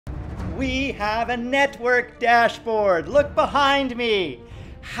We have a network dashboard. Look behind me.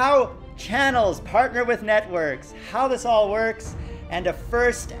 How channels partner with networks, how this all works, and a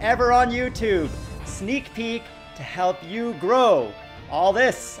first ever on YouTube sneak peek to help you grow. All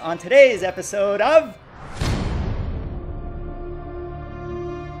this on today's episode of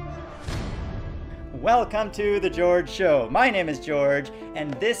Welcome to The George Show. My name is George,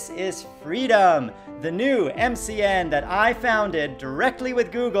 and this is Freedom, the new MCN that I founded directly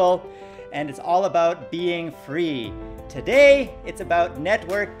with Google, and it's all about being free. Today, it's about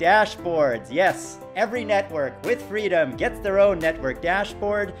network dashboards. Yes, every network with Freedom gets their own network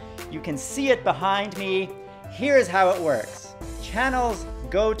dashboard. You can see it behind me. Here's how it works. Channels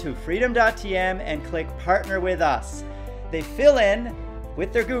go to freedom.tm and click Partner with Us. They fill in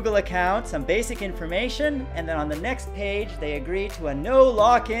with their Google account some basic information, and then on the next page, they agree to a no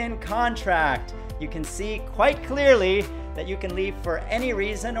lock-in contract. You can see quite clearly that you can leave for any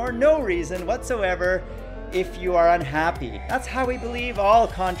reason or no reason whatsoever if you are unhappy. That's how we believe all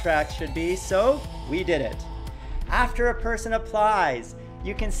contracts should be, so we did it. After a person applies,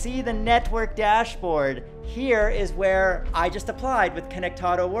 you can see the network dashboard. Here is where I just applied with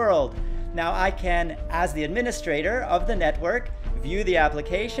Connectado World. Now I can, as the administrator of the network, view the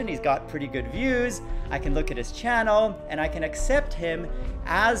application. He's got pretty good views. I can look at his channel and I can accept him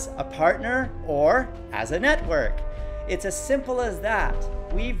as a partner or as a network. It's as simple as that.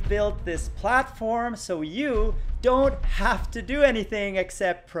 We've built this platform so you don't have to do anything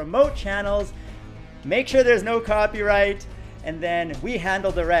except promote channels, make sure there's no copyright, and then we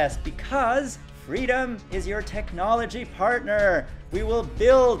handle the rest because Freedom is your technology partner. We will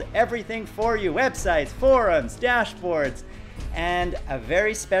build everything for you, websites, forums, dashboards, and a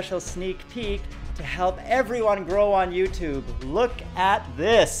very special sneak peek to help everyone grow on YouTube. Look at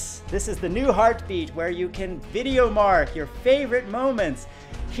this. This is the new heartbeat where you can video mark your favorite moments.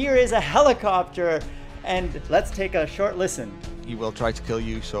 Here is a helicopter, and let's take a short listen. He will try to kill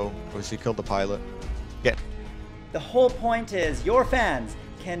you, so obviously kill the pilot. Yeah. The whole point is your fans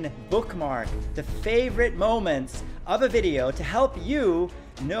can bookmark the favorite moments of a video to help you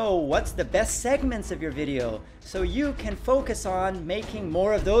know what's the best segments of your video so you can focus on making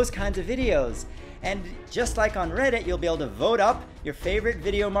more of those kinds of videos. And just like on Reddit, you'll be able to vote up your favorite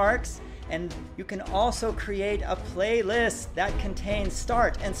video marks, and you can also create a playlist that contains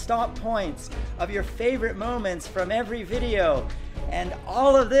start and stop points of your favorite moments from every video. And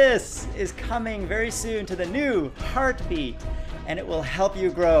all of this is coming very soon to the new Heartbeat, and it will help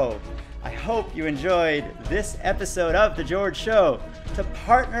you grow. I hope you enjoyed this episode of The George Show. To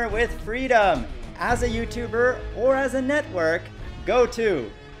partner with Freedom as a YouTuber or as a network, go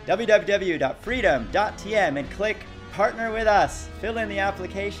to www.freedom.tm and click Partner with Us. Fill in the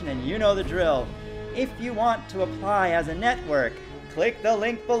application and you know the drill. If you want to apply as a network, click the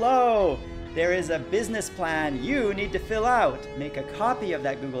link below. There is a business plan you need to fill out. Make a copy of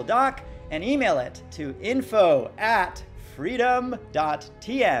that Google Doc and email it to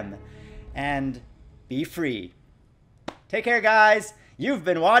info@freedom.tm and be free. Take care, guys. You've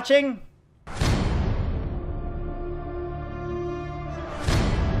been watching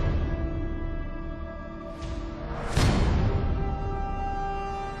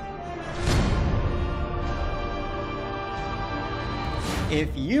If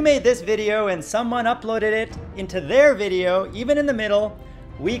you made this video and someone uploaded it into their video, even in the middle,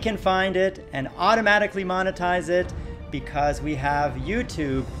 we can find it and automatically monetize it because we have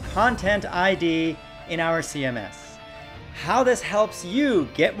YouTube Content ID in our CMS. How this helps you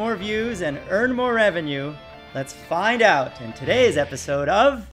get more views and earn more revenue, let's find out in today's episode of